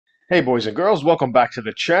Hey boys and girls, welcome back to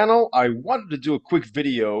the channel. I wanted to do a quick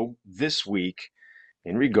video this week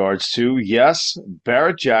in regards to, yes,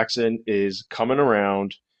 Barrett Jackson is coming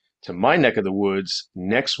around to my neck of the woods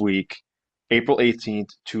next week, April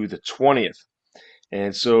 18th to the 20th.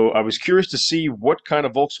 And so I was curious to see what kind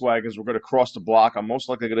of Volkswagens were going to cross the block. I'm most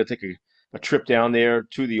likely going to take a trip down there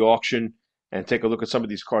to the auction and take a look at some of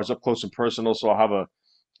these cars up close and personal. So I'll have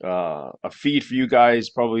a feed for you guys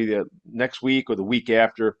probably the next week or the week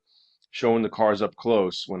after, showing the cars up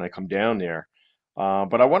close when I come down there.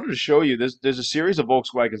 But I wanted to show you there's a series of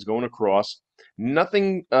Volkswagens going across.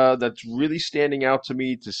 Nothing that's really standing out to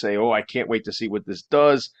me to say, oh, I can't wait to see what this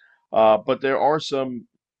does. But there are some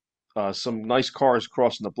nice cars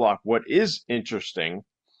crossing the block. What is interesting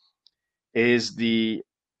is the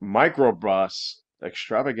microbus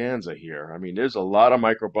extravaganza here. I mean, there's a lot of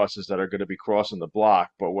microbuses that are going to be crossing the block,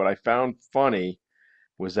 but what I found funny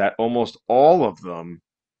was that almost all of them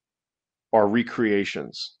are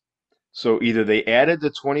recreations. So either they added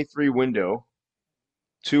the 23 window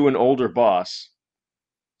to an older bus,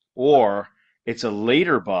 or it's a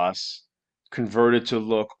later bus converted to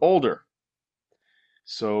look older.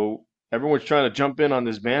 So everyone's trying to jump in on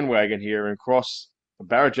this bandwagon here and cross.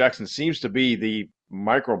 Barrett Jackson seems to be the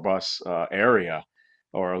microbus area,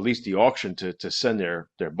 or at least the auction to send their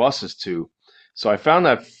buses to. So I found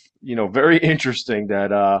that very interesting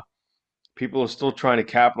that people are still trying to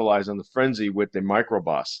capitalize on the frenzy with the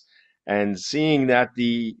microbus, and seeing that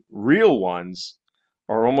the real ones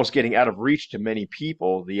are almost getting out of reach to many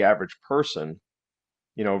people, the average person,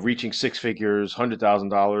 reaching six figures, $100,000,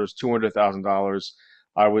 $200,000.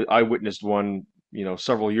 I witnessed one,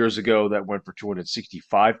 several years ago that went for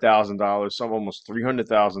 $265,000, some almost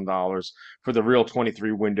 $300,000 for the real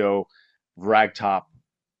 23 window ragtop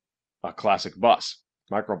classic bus,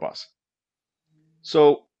 microbus.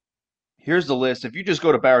 So here's the list. If you just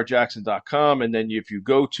go to barrettjackson.com, and then if you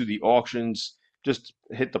go to the auctions, just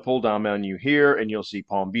hit the pull down menu here and you'll see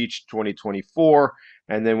Palm Beach 2024.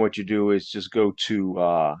 And then what you do is just go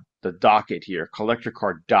to the docket here, collector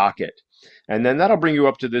car docket. And then that'll bring you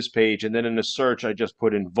up to this page. And then in the search, I just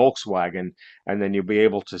put in Volkswagen, and then you'll be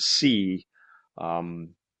able to see,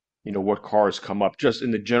 what cars come up just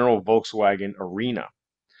in the general Volkswagen arena.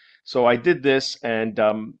 So I did this, and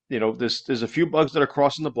there's a few bugs that are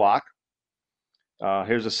crossing the block.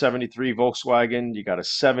 Here's a 73 Volkswagen. You got a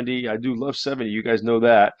 70. I do love 70. You guys know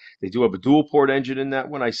that. They do have a dual port engine in that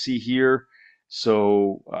one I see here.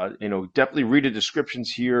 So, definitely read the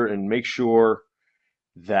descriptions here and make sure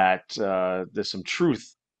that there's some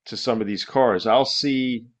truth to some of these cars. I'll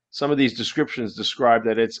see some of these descriptions describe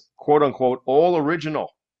that it's quote unquote all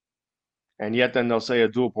original, and yet then they'll say a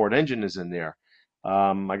dual port engine is in there.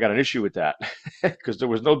 I got an issue with that because there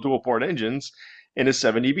was no dual port engines in a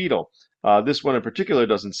 70 Beetle. This one in particular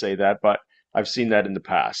doesn't say that, but I've seen that in the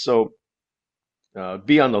past. So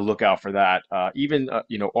be on the lookout for that. Even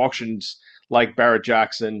auctions like Barrett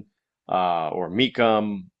Jackson or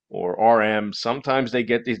Mecum or RM, sometimes they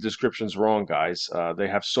get these descriptions wrong, guys. They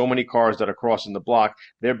have so many cars that are crossing the block.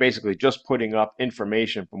 They're basically just putting up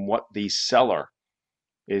information from what the seller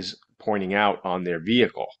is pointing out on their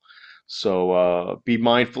vehicle. So be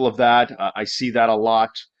mindful of that. I see that a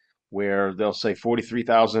lot where they'll say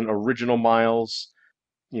 43,000 original miles,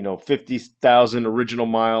 50,000 original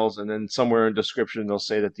miles, and then somewhere in description they'll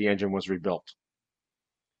say that the engine was rebuilt.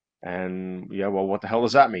 And yeah, well, what the hell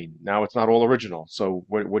does that mean? Now it's not all original. So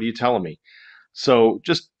what are you telling me? So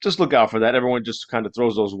just look out for that. Everyone just kind of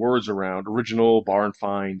throws those words around: original, barn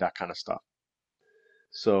find, that kind of stuff.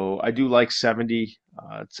 So I do like 70.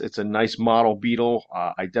 It's a nice model Beetle.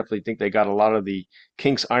 I definitely think they got a lot of the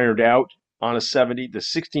kinks ironed out on a 70. The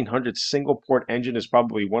 1600 single port engine is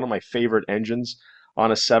probably one of my favorite engines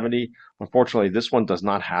on a 70. Unfortunately, this one does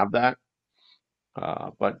not have that.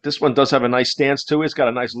 But this one does have a nice stance to it. It's got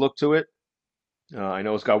a nice look to it. I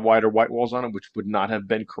know it's got wider white walls on it, which would not have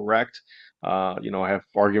been correct. I have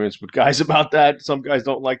arguments with guys about that. Some guys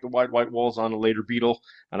don't like the wide white walls on a later Beetle,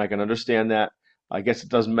 and I can understand that. I guess it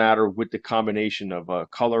doesn't matter with the combination of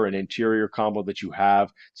color and interior combo that you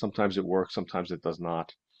have. Sometimes it works, sometimes it does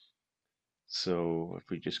not. So if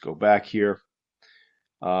we just go back here,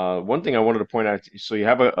 one thing I wanted to point out, so you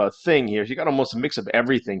have a thing here. So you got almost a mix of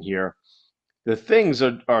everything here. The things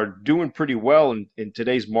are doing pretty well in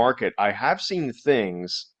today's market. I have seen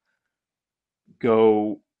things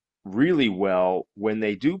go really well when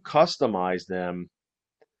they do customize them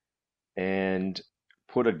and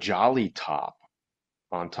put a jolly top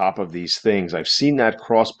on top of these things. I've seen that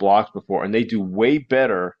cross blocks before, and they do way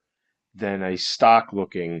better than a stock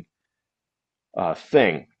looking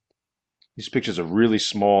thing. These pictures are really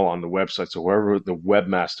small on the website, so whoever the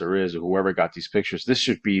webmaster is or whoever got these pictures, this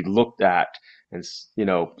should be looked at, and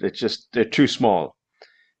it's just they're too small.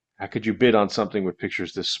 How could you bid on something with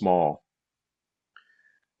pictures this small?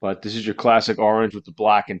 But this is your classic orange with the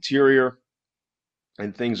black interior,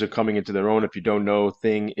 and things are coming into their own. If you don't know,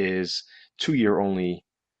 thing is 2-year only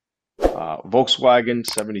Volkswagen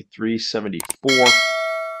 73, 74.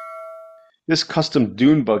 This custom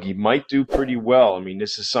dune buggy might do pretty well. I mean,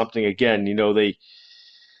 this is something, again,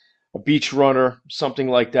 a beach runner, something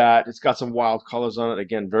like that. It's got some wild colors on it.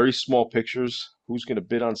 Again, very small pictures. Who's going to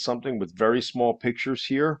bid on something with very small pictures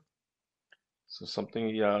here? So something,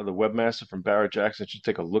 the webmaster from Barrett Jackson should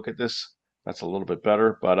take a look at this. That's a little bit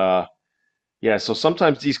better. But yeah, so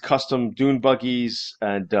sometimes these custom dune buggies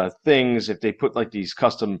and things, if they put like these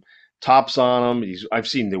custom tops on them, I've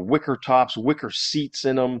seen the wicker tops, wicker seats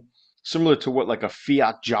in them, similar to what like a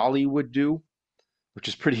Fiat Jolly would do, which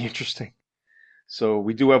is pretty interesting. So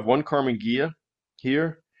we do have one Karmann Ghia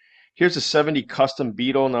here. Here's a 70 custom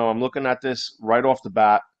Beetle. Now I'm looking at this right off the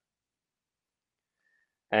bat.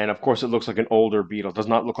 And of course, it looks like an older Beetle. It does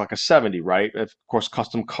not look like a 70, right? Of course,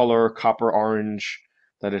 custom color, copper orange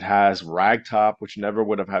that it has, rag top, which never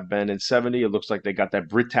would have been in 70. It looks like they got that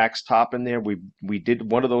Britax top in there. We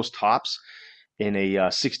did one of those tops in a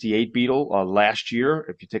 68 Beetle last year.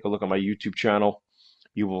 If you take a look at my YouTube channel,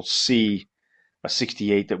 you will see a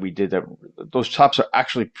 68 that we did. That those tops are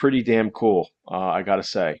actually pretty damn cool, I gotta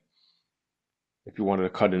say, if you wanted to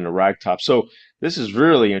cut in a rag top. So this is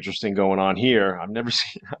really interesting going on here. I've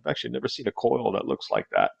actually never seen a coil that looks like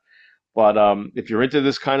that. But if you're into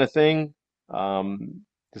this kind of thing,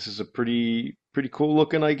 this is a pretty cool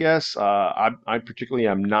looking, I guess. I particularly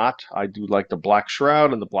am not. I do like the black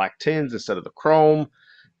shroud and the black tins instead of the chrome,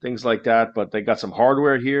 things like that. But they got some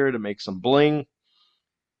hardware here to make some bling.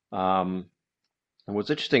 And what's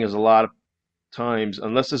interesting is a lot of times,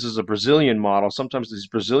 unless this is a Brazilian model, sometimes these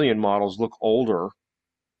Brazilian models look older.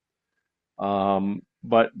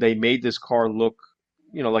 But they made this car look,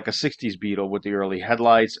 like a 60s Beetle with the early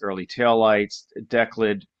headlights, early taillights, deck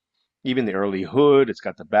lid, even the early hood. It's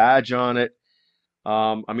got the badge on it.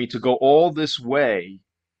 I mean, to go all this way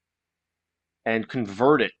and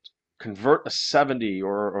convert a 70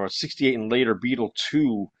 or a 68 and later Beetle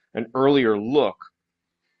to an earlier look,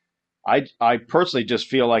 I personally just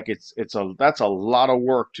feel like that's a lot of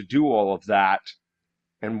work to do all of that.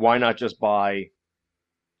 And why not just buy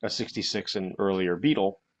a 66 and earlier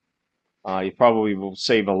Beetle? You probably will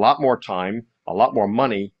save a lot more time, a lot more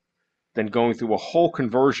money than going through a whole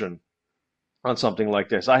conversion on something like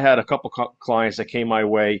this. I had a couple clients that came my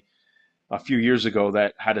way a few years ago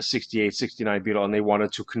that had a 68, 69 Beetle, and they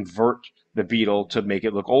wanted to convert the Beetle to make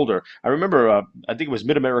it look older. I remember, I think it was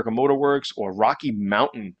Mid-America Motorworks or Rocky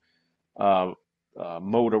Mountain uh,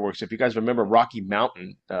 Motorworks. If you guys remember Rocky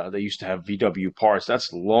Mountain, they used to have VW parts.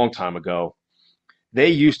 That's a long time ago. They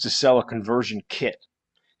used to sell a conversion kit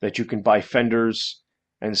that you can buy fenders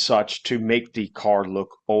and such to make the car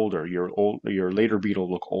look older, your later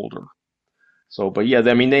Beetle look older. So, but yeah,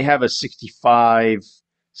 I mean, they have a 65,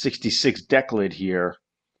 66 deck lid here.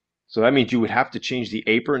 So that means you would have to change the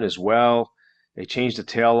apron as well. They changed the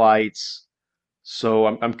tail lights. So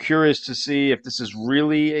I'm curious to see if this is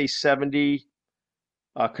really a 70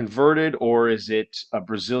 converted or is it a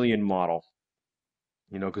Brazilian model?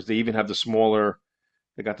 Because they even have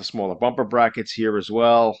they got the smaller bumper brackets here as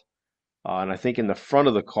well. And I think in the front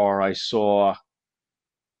of the car, I saw,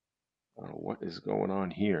 I don't know what is going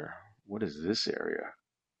on here. What is this area?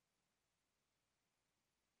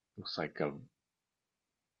 Looks like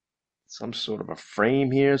some sort of a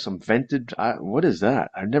frame here, some vented. What is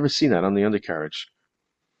that? I've never seen that on the undercarriage.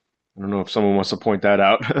 I don't know if someone wants to point that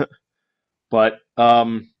out. But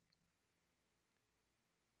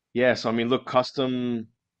yeah, so I mean, look, custom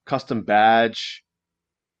badge.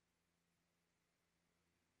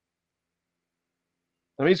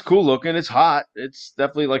 I mean, it's cool looking. It's hot. It's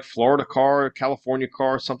definitely like Florida car, California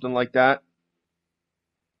car, something like that.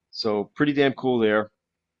 So pretty damn cool there.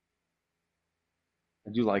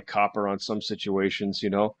 I do like copper on some situations.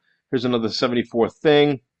 Here's another 74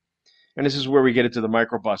 thing. And this is where we get into the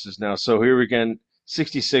microbuses now. So here again,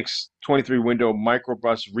 66 23 window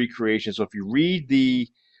microbus recreation. So if you read the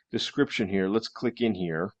description here, let's click in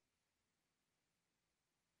here.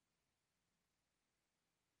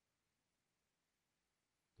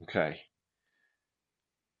 Okay.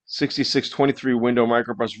 66 23 window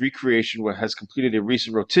microbus recreation has completed a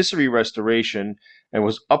recent rotisserie restoration and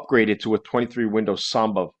was upgraded to a 23 window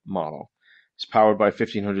Samba model. It's powered by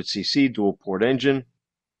 1500cc dual port engine.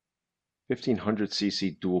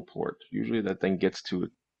 1500cc dual port. Usually that thing gets to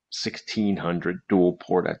 1600 dual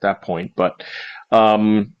port at that point. But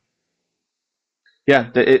um, yeah,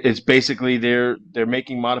 it's basically they're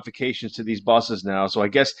making modifications to these buses now. So I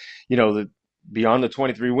guess the beyond the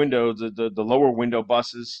 23 windows, the lower window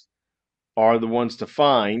buses are the ones to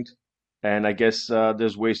find, and I guess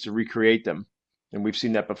there's ways to recreate them. And we've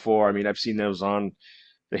seen that before. I mean, I've seen those on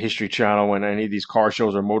the History Channel and any of these car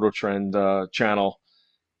shows or Motor Trend channel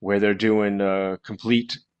where they're doing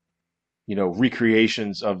complete,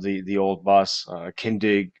 recreations of the old bus.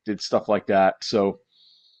 Kindig did stuff like that. So,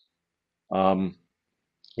 um,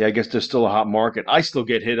 yeah, I guess there's still a hot market. I still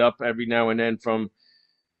get hit up every now and then from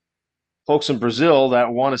folks in Brazil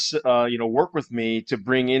that want to, work with me to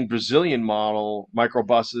bring in Brazilian model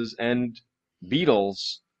microbuses and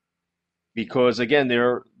Beetles because again,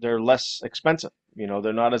 they're less expensive.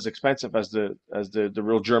 They're not as expensive as the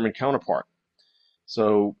real German counterpart.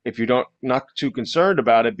 So if you don't not too concerned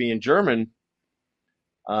about it being German,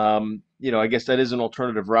 I guess that is an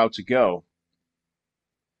alternative route to go.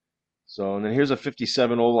 So, and then here's a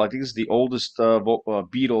 57 old. I think this is the oldest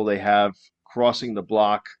Beetle they have crossing the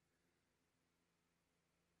block.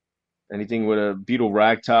 Anything with a Beetle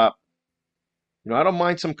ragtop. I don't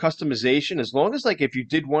mind some customization as long as like if you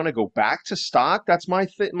did want to go back to stock, that's my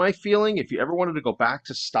feeling. If you ever wanted to go back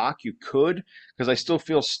to stock, you could, because I still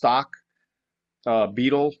feel stock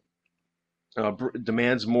Beetle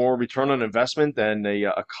demands more return on investment than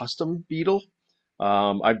a custom Beetle.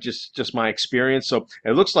 I've just my experience. So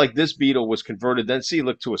it looks like this Beetle was converted. Then see,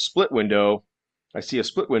 look to a split window. I see a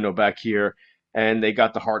split window back here, and they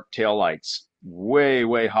got the Hart tail lights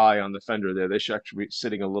way high on the fender there. They should actually be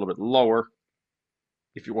sitting a little bit lower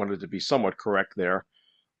if you wanted to be somewhat correct there.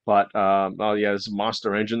 But oh yeah, this is a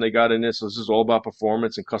monster engine they got in this. So this is all about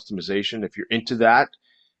performance and customization. If you're into that,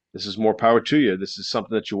 this is more power to you. This is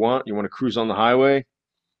something that you want. You want to cruise on the highway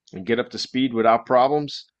and get up to speed without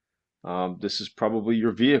problems. This is probably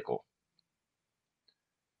your vehicle.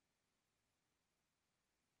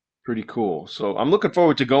 Pretty cool. So I'm looking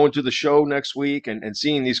forward to going to the show next week and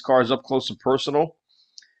seeing these cars up close and personal.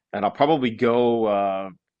 And I'll probably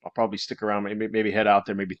stick around, maybe head out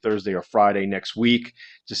there maybe Thursday or Friday next week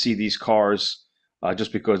to see these cars,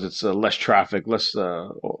 just because it's less traffic, less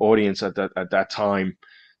audience at that time.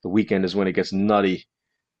 The weekend is when it gets nutty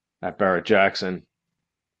at Barrett Jackson,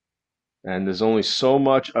 and there's only so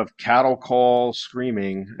much of cattle call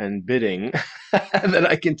screaming and bidding that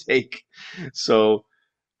I can take. So,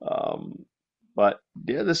 um, but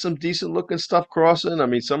yeah, there's some decent looking stuff crossing. I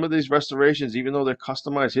mean, some of these restorations, even though they're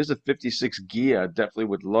customized, here's a 56 Ghia. I definitely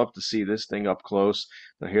would love to see this thing up close.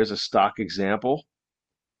 Now, here's a stock example.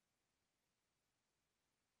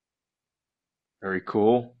 Very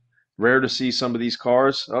cool. Rare to see some of these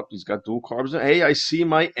cars. Oh, he's got dual carbs. Hey, I see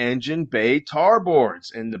my engine bay tar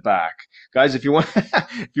boards in the back. Guys, if you want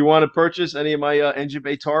if you want to purchase any of my engine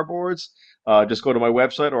bay tar boards, just go to my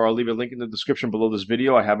website or I'll leave a link in the description below this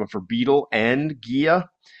video. I have them for Beetle and Ghia.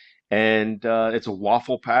 And it's a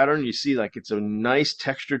waffle pattern. You see, like it's a nice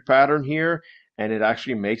textured pattern here, and it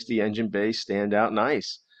actually makes the engine bay stand out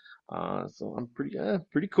nice. So I'm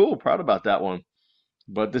pretty cool, proud about that one.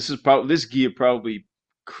 But this gear probably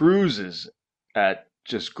cruises at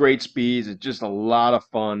just great speeds. It's just a lot of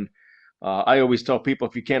fun. I always tell people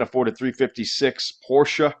if you can't afford a 356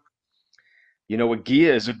 Porsche, a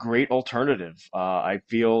Ghia is a great alternative. I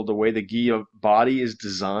feel the way the Ghia body is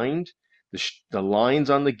designed, the lines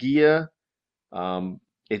on the Ghia, um,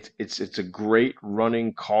 it's a great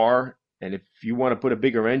running car. And if you want to put a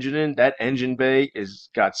bigger engine in, that engine bay is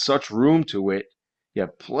got such room to it. You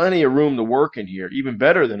have plenty of room to work in here, even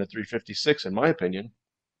better than a 356 in my opinion.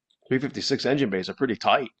 356 engine bays are pretty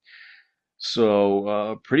tight.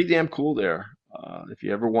 So pretty damn cool there. If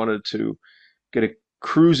you ever wanted to get a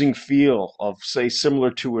cruising feel of, say,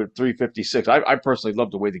 similar to a 356, I personally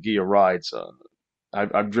love the way the Ghia rides.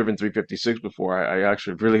 I've driven 356 before. I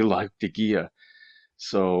actually really like the Ghia.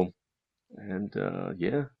 So, and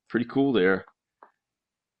yeah, pretty cool there.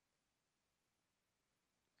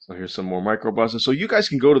 So here's some more microbuses. So you guys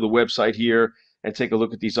can go to the website here and take a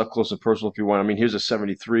look at these up close and personal if you want. I mean, here's a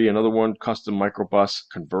 73, another one, custom microbus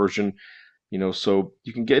conversion. So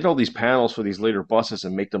you can get all these panels for these later buses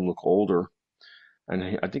and make them look older.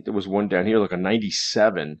 And I think there was one down here, like a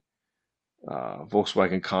 97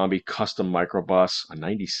 Volkswagen Combi custom microbus, a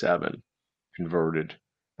 97 converted,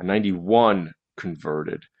 a 91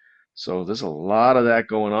 converted. So there's a lot of that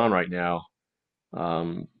going on right now.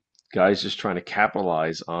 Um, Guys just trying to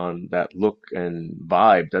capitalize on that look and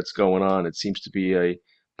vibe that's going on. It seems to be a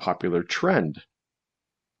popular trend.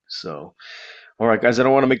 So, all right, guys, I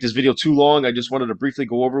don't want to make this video too long. I just wanted to briefly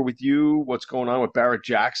go over with you what's going on with Barrett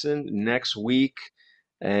Jackson next week.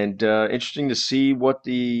 and interesting to see what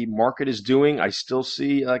the market is doing. I still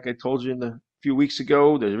see, like I told you in the few weeks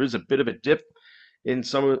ago, there is a bit of a dip in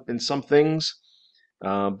some things.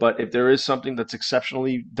 But if there is something that's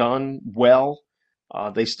exceptionally done well,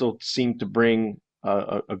 they still seem to bring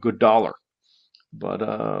a good dollar. But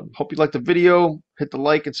hope you liked the video. Hit the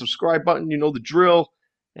like and subscribe button. You know the drill.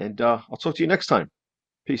 And I'll talk to you next time.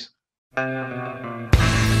 Peace.